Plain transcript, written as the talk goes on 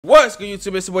What's good,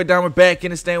 YouTube? It's your boy Donn. We're back in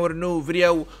the stand with a new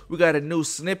video. We got a new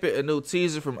snippet, a new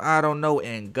teaser from I Don't Know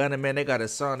and Gunna, man. They got a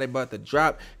song they about to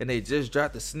drop, and they just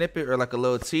dropped the snippet or like a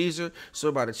little teaser. So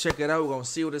we're about to check it out. We're gonna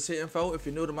see what it's hitting for. If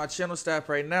you're new to my channel, stop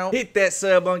right now. Hit that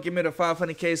sub button. Give me the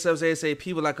 500K subs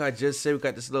ASAP. But like I just said, we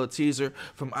got this little teaser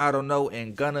from I Don't Know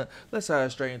and Gunna. Let's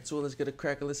hop straight into it. Let's get a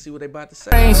cracker. Let's see what they about to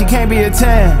say. She can't be a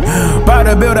 10. By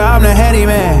the builder, I'm the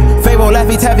handyman. Fable,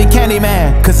 Laffy Taffy,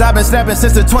 Candyman. Cause I've been snapping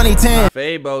since the 2010.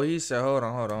 Fabo, he said, hold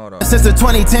on. Since the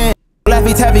 2010.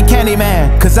 Laffy Taffy,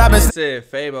 Candyman. Cause I've been said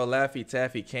Fabo, Laffy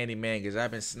Taffy, Candyman. Cause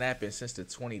I've been snapping since the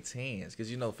 2010s.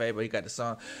 Cause you know Fabo, he got the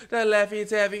song that Laffy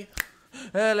Taffy,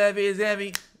 Laffy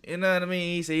Taffy. You know what I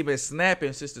mean? He said he been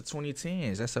snapping since the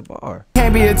 2010s. That's a bar.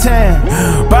 Can't be a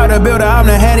 10. By the builder, I'm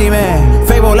the handyman.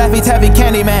 Fable, Laffy Taffy,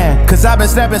 Candyman. Cause I've been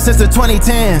snapping since the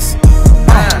 2010s.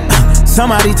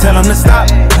 Somebody tell him to stop.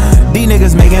 These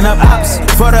niggas making up ops.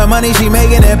 For the money she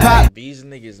making it pop. These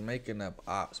niggas making up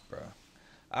ops, bro.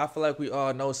 I feel like we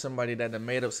all know somebody that done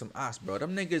made up some ops, bro.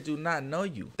 Them niggas do not know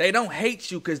you. They don't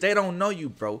hate you because they don't know you,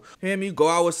 bro. Hear me? Go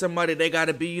out with somebody, they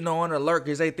gotta be, you know, on alert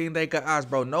because they think they got ops,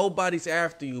 bro. Nobody's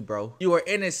after you, bro. You are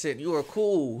innocent. You are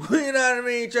cool. You know what I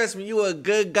mean? Trust me, you are a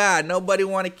good guy. Nobody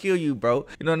want to kill you, bro.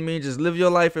 You know what I mean? Just live your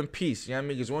life in peace. You know what I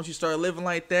mean? Because once you start living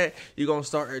like that, you're gonna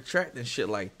start attracting shit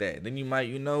like that. Then you might,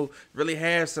 you know, really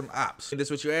have some ops.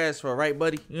 That's what you asked for, right,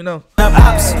 buddy? You know?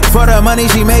 Ops. For the money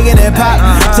she making it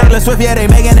pop. Taylor Swift, yeah, they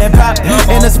making it pop.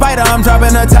 In the spider, I'm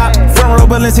dropping the top. Front row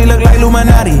Balenci look like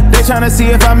Illuminati. They tryna see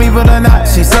if I'm evil or not.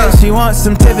 She said she wants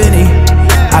some Tiffany.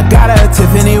 I got her a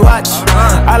Tiffany watch.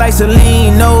 I like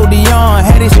Celine, no Dion.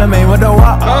 Hattie Slimane with the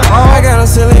walk. I got a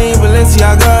Celine,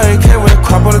 Balenciaga, and came with a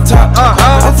crop on the top.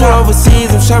 I flew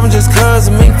overseas, I'm shopping just cause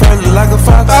of me felt like a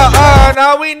fox.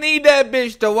 Now we need that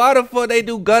bitch though. Why the fuck they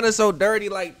do Gunna so dirty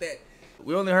like that?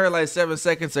 We only heard like 7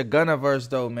 seconds of Gunna verse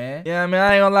though, man. Yeah, I mean,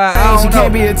 I ain't gonna lie.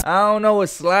 I don't know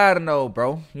what's sliding though,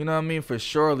 bro. You know what I mean? For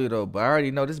surely though. But I already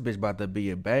know this bitch about to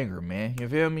be a banger, man. You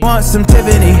feel me? Want some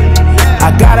Tiffany?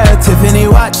 I got her a Tiffany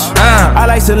watch. I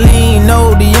like Celine,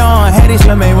 no Dion. Hattie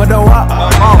Slimane with the walk.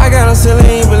 I got a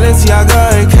Celine,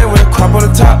 Balenciaga, and came with a crop on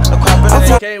the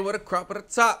top. Came with a crop on the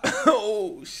top.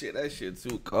 Oh shit, that shit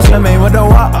too cold. Slimane with the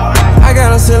walk. I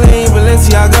got a Celine,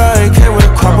 Balenciaga, and came with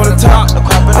a crop on the top.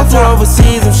 I flew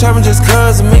overseas, I'm shopping just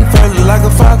cause of me felt like a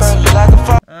fox.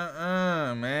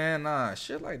 Man, nah,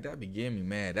 shit like that be getting me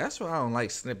mad. That's why I don't like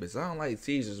snippets. I don't like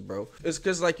teasers, bro. It's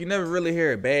cause like you never really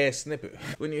hear a bad snippet.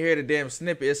 When you hear the damn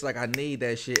snippet, it's like I need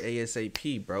that shit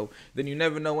ASAP, bro. Then you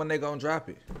never know when they gonna drop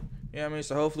it. You know what I mean?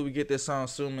 So hopefully we get this song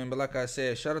soon, man. But like I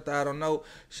said, shout out to I Don't Know.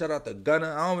 Shout out to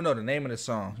Gunna. I don't even know the name of the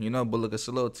song, you know, but look, it's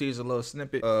a little teaser, a little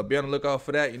snippet. Be on the lookout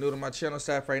for that. You're new to my channel,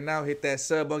 stop right now. Hit that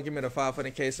sub button. Give me the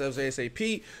 500K subs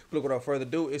ASAP. Look, without further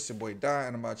ado, it's your boy Donn,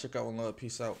 and I'm about to check out one love.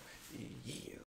 Peace out. Yeah.